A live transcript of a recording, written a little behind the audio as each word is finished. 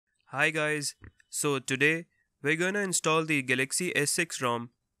Hi guys, so today we're gonna install the Galaxy S6 Rom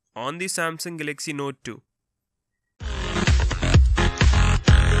on the Samsung Galaxy Note 2.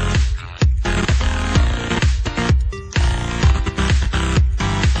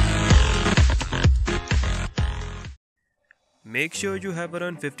 Make sure you have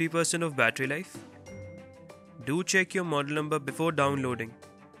around 50% of battery life. Do check your model number before downloading.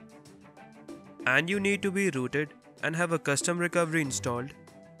 And you need to be rooted and have a custom recovery installed.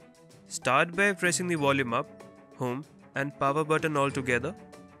 Start by pressing the volume up, home and power button all together.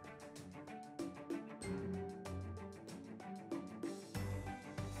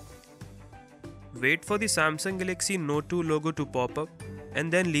 Wait for the Samsung Galaxy Note 2 logo to pop up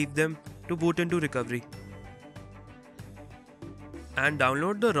and then leave them to boot into recovery. And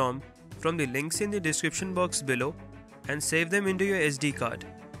download the ROM from the links in the description box below and save them into your SD card.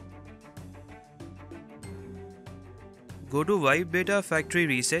 Go to Wipe Data Factory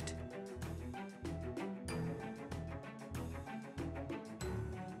Reset.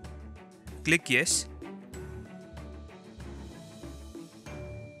 Click Yes.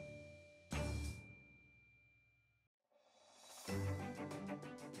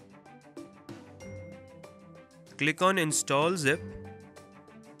 Click on Install Zip.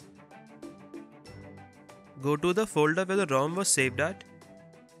 Go to the folder where the ROM was saved at.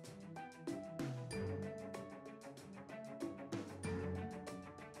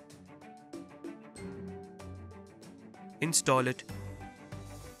 Install it.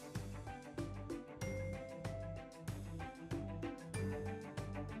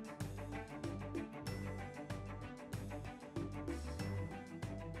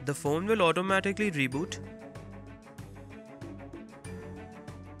 The phone will automatically reboot.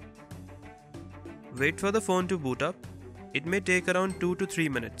 Wait for the phone to boot up. It may take around 2 to 3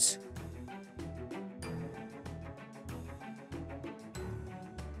 minutes.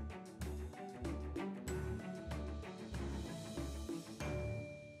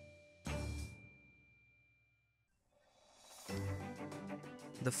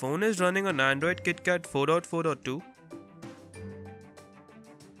 The phone is running on Android KitKat 4.4.2.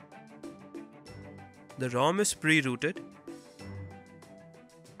 The ROM is pre-rooted.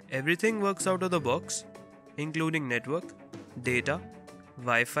 Everything works out of the box, including network, data,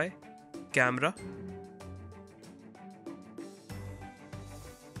 Wi-Fi, camera.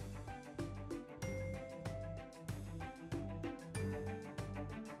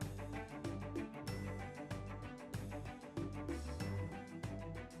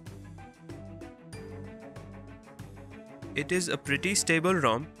 It is a pretty stable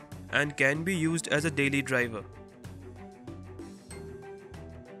ROM and can be used as a daily driver.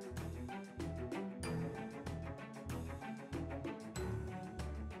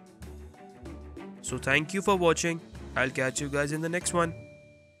 So thank you for watching. I'll catch you guys in the next one.